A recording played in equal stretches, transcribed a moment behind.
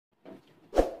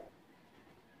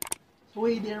So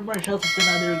hey there Marshals, it's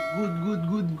another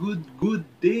good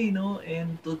day, no?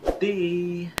 And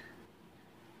today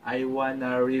I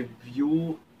wanna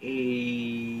review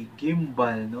a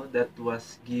gimbal, no, that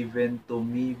was given to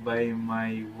me by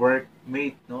my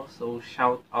workmate, no. So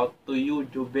shout out to you,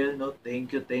 Jobelle, no.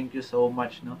 Thank you so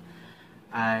much, no.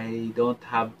 I don't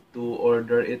have to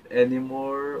order it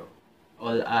anymore.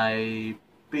 All I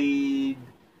paid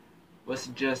was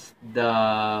just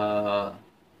the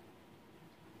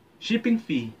shipping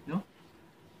fee, no?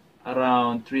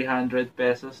 Around 300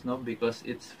 pesos, no, because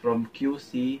it's from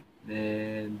QC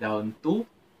then down to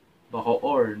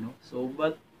Bacoor, no. So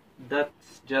but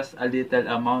that's just a little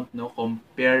amount, no,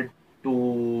 compared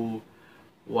to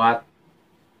what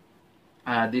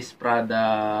this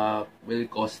product will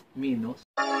cost me, no.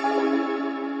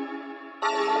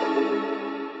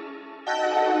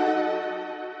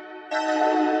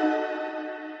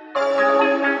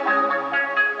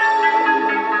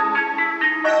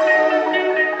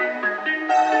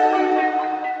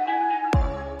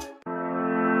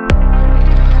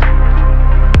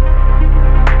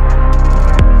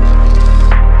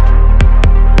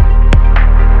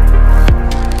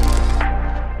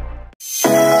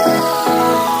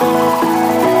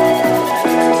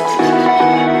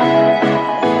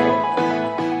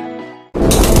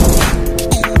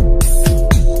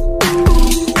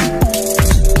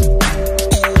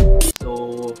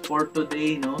 For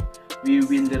today, no, we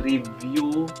will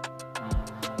review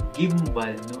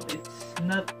gimbal, no. It's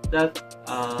not that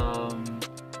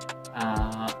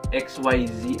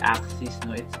XYZ axis,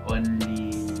 no. It's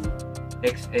only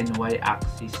X and Y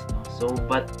axis, no. So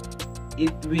but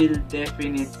it will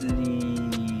definitely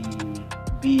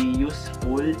be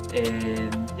useful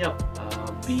and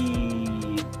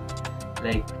be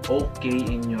like okay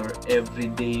in your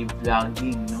everyday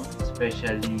vlogging, no,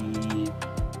 especially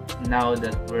now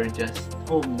that we're just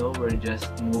home, no, we're just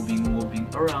moving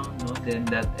around, no, then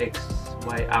that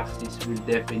XY axis will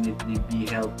definitely be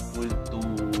helpful to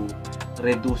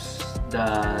reduce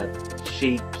the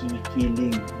shaky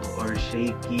feeling or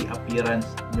shaky appearance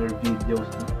in your videos,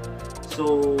 no?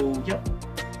 So yeah,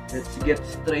 let's get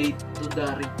straight to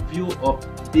the review of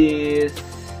this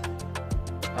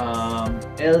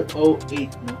L08,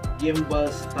 no, gimbal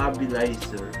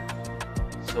stabilizer.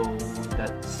 So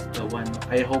that's the one.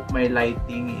 I hope my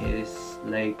lighting is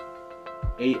like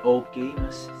a-okay, no?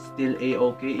 Still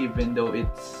a-okay even though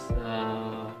it's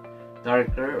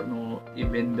darker, no,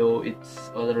 even though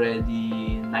it's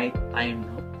already night time,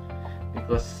 no?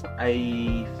 Because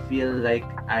I feel like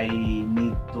I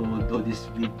need to do this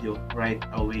video right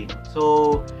away.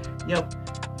 So yep,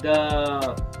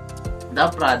 the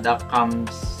product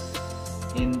comes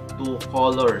in two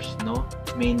colors, no,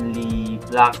 mainly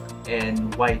black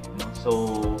and white, no.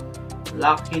 So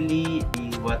luckily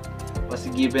what was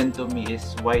given to me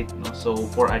is white, no. So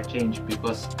for a change,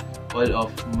 because all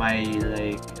of my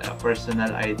like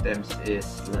personal items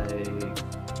is like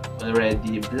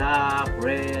already black,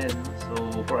 red, no?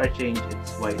 So for a change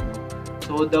it's white, no.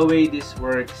 So the way this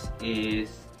works is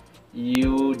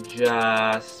you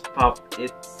just pop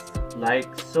it like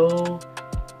so,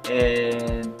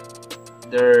 and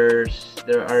there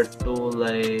are two,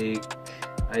 like,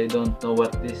 I don't know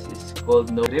what this is called,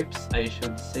 no, grips I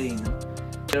should say, no.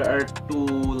 There are two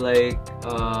like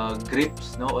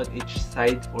grips, no, on each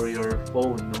side for your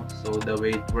phone, no. So the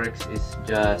way it works is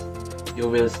just you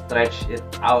will stretch it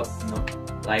out, no,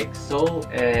 like so,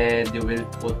 and you will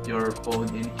put your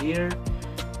phone in here.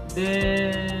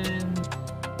 Then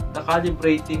the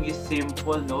calibrating is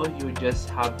simple, no. You just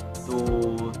have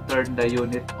to turn the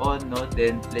unit on, no,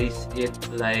 then place it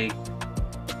like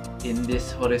in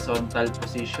this horizontal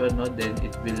position, no, then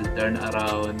it will turn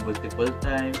around multiple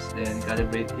times, then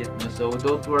calibrate it, no. So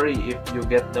don't worry if you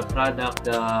get the product,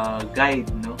 the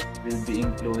guide, no, will be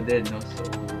included, no. So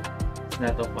it's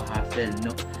not of a hassle,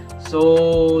 no.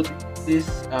 So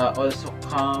this also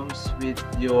comes with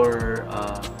your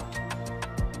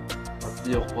what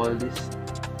do you call this?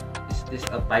 Is this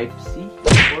a Type-C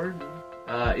cord?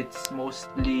 It's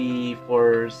mostly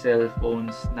for cell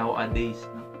phones nowadays,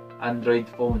 no? Android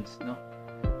phones, no,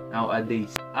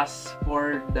 nowadays. As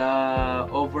for the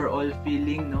overall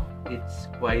feeling, no, it's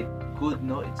quite good,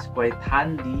 no, it's quite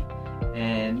handy,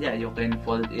 and yeah, you can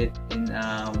fold it in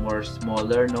a more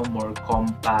smaller, no, more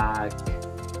compact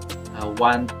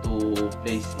one to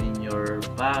place in your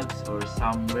bags or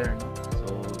somewhere, no?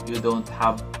 So you don't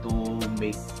have to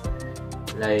make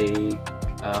like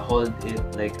hold it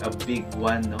like a big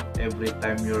one, no, every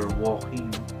time you're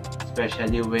walking,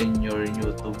 especially when you're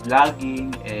new to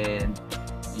vlogging and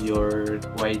you're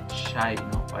quite shy,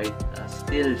 no, quite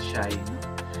still shy, no.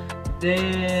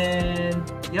 Then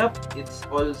yep, it's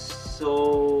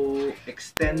also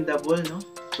extendable, no,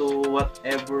 to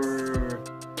whatever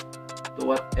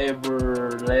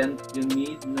length you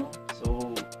need, no.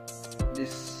 So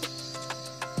this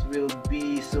will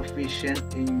be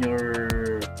sufficient in your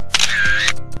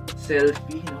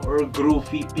selfie, no, or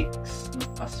groovy pics, no,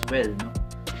 as well, no.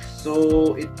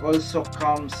 So it also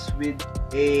comes with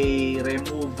a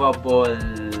removable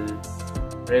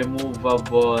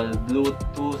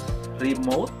Bluetooth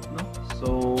remote, no. So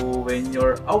when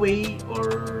you're away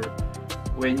or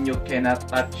when you cannot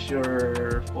touch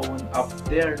your phone up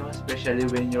there, no, especially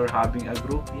when you're having a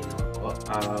group, you know,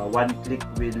 one click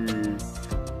will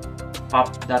pop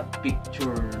that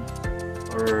picture,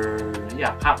 or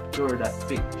yeah, capture that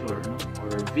picture, no,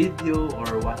 or video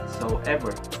or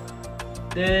whatsoever.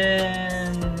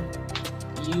 Then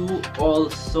you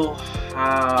also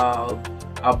have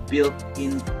a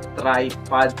built-in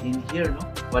tripod in here, no.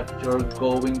 What you're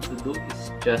going to do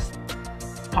is just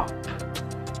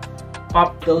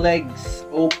pop the legs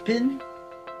open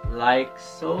like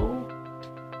so,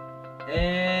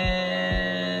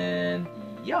 and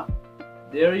yeah,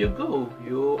 there you go.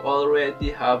 You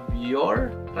already have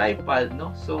your tripod,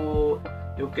 no. So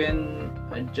you can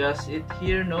adjust it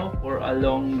here, no, for a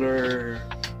longer,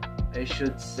 I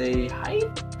should say,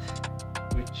 height,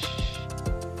 which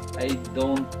I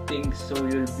don't think so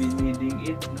you'll be needing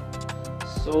it, no?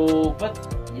 So but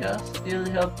yeah, still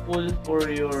helpful for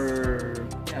your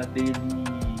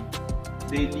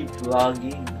daily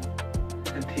vlogging.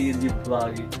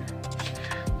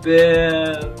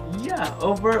 Then yeah,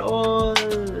 overall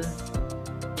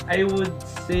I would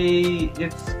say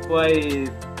it's quite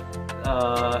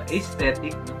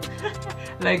aesthetic.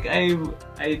 Like I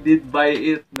did buy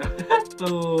it, no,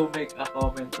 to make a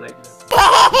comment like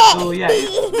that. So yeah,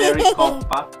 it's very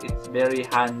compact, it's very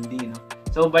handy, no.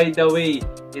 So by the way,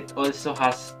 it also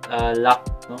has a lock,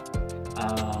 no.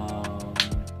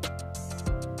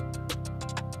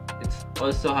 It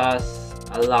also has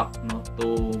a lock, no,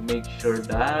 to make sure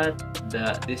that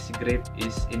this grip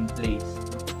is in place,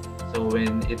 no? So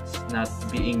when it's not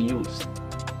being used.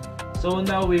 So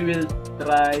now we will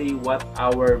try what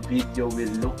our video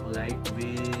will look like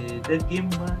with the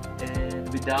gimbal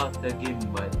and without the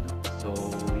gimbal, no? So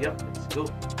yep, let's go.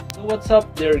 So what's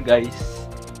up there, guys?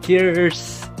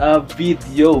 Here's a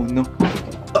video, no,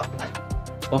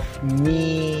 of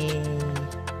me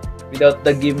without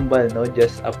the gimbal, no,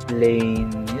 just a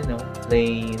plain,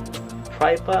 plain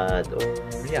tripod, or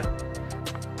yeah,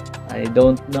 I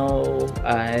don't know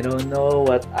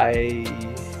what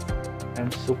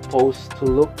I'm supposed to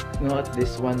look, at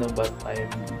this one, no, but I'm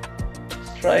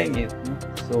just trying it, no?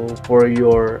 So for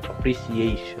your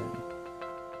appreciation.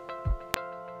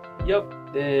 Yup,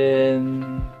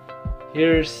 then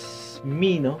here's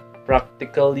me, no,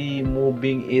 practically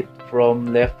moving it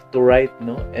from left to right,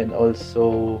 no, and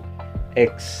also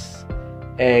X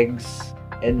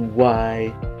and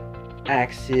Y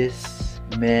axis,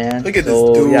 man. Look at this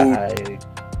dude. Yeah, I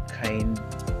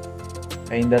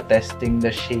kinda testing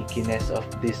the shakiness of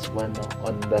this one, no,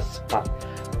 on the spot.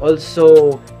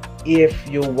 Also, if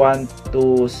you want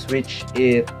to switch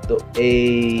it to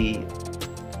a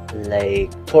like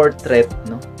portrait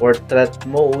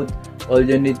mode, all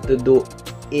you need to do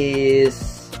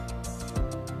is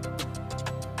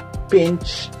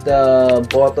pinch the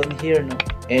button here, no,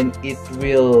 and it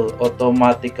will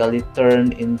automatically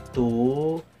turn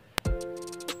into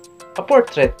a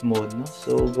portrait mode, no.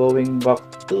 So going back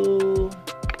to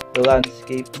the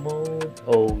landscape mode,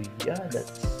 oh yeah,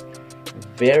 that's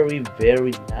very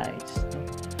nice, no?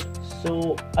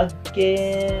 So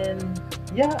again,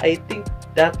 yeah, I think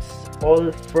that's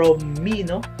all from me,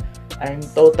 no. I'm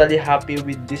totally happy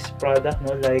with this product,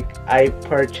 no, like I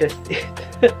purchased it.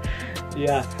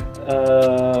 Yeah,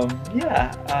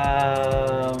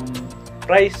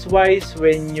 price wise,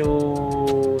 when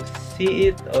you see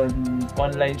it on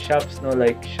online shops, no,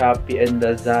 like Shopee and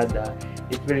Lazada,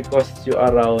 it will cost you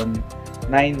around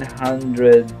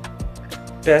 900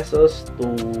 pesos to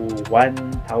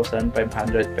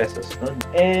 1,500 pesos, no?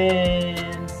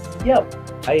 And yep,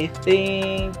 I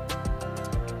think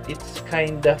it's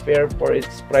kinda fair for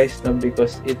its price, no,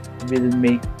 because it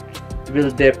will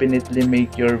definitely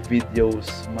make your videos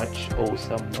much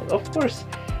awesome, no? Of course,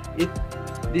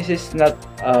 this is not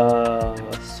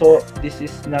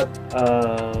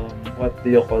what do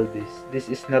you call this? This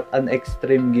is not an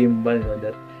extreme gimbal, no,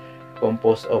 that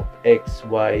composed of X,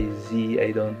 Y, Z,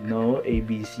 I don't know, A,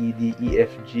 B, C, D, E,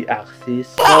 F, G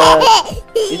axis, but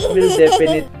it will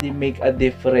definitely make a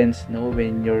difference, no,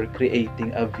 when you're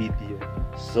creating a video.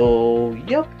 So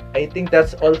yep, I think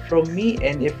that's all from me.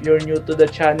 And if you're new to the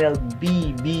channel,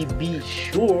 be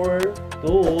sure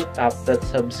to tap that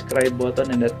subscribe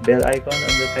button and that bell icon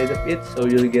on the side of it, so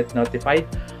you'll get notified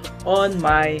on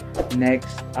my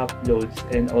next uploads.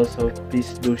 And also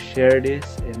please do share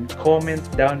this and comment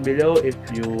down below if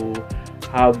you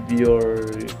have your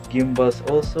gimbals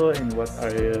also, and what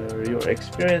are your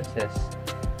experiences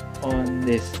on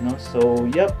this, no? So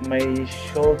yep, my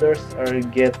shoulders are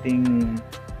getting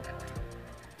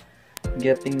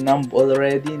numb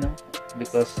already, no,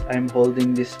 because I'm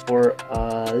holding this for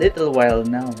a little while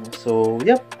now. So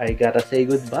yep, I gotta say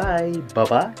goodbye. Bye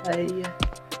bye.